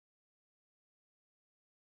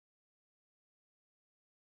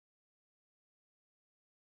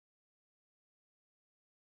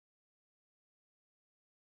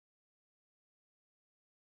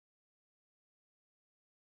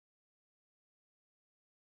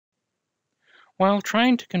While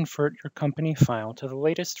trying to convert your company file to the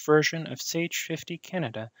latest version of Sage 50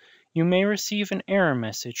 Canada, you may receive an error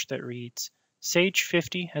message that reads, Sage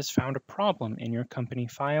 50 has found a problem in your company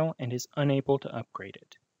file and is unable to upgrade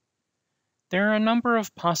it. There are a number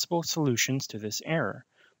of possible solutions to this error,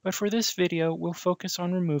 but for this video we'll focus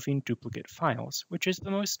on removing duplicate files, which is the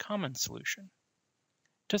most common solution.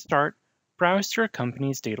 To start, browse to your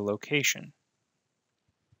company's data location.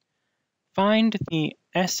 Find the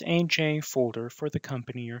SAJ folder for the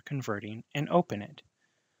company you're converting and open it.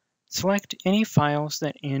 Select any files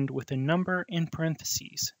that end with a number in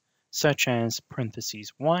parentheses, such as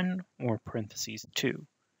 (1) or (2).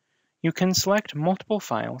 You can select multiple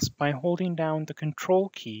files by holding down the Control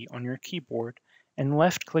key on your keyboard and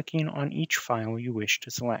left-clicking on each file you wish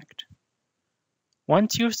to select.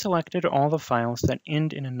 Once you have selected all the files that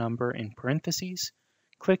end in a number in parentheses,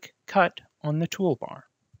 click Cut on the toolbar.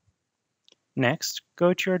 Next,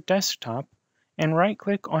 go to your desktop and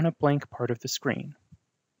right-click on a blank part of the screen.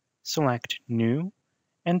 Select New,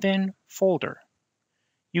 and then Folder.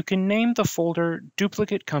 You can name the folder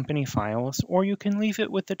Duplicate Company Files, or you can leave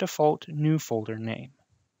it with the default New Folder name.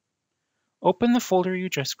 Open the folder you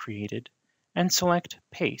just created and select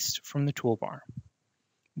Paste from the toolbar.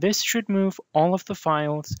 This should move all of the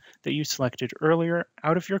files that you selected earlier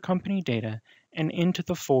out of your company data and into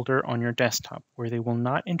the folder on your desktop, where they will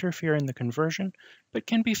not interfere in the conversion, but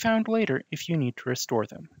can be found later if you need to restore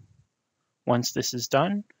them. Once this is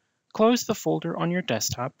done, close the folder on your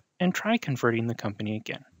desktop and try converting the company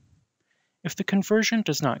again. If the conversion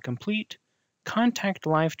does not complete, contact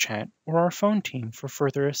live chat or our phone team for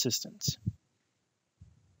further assistance.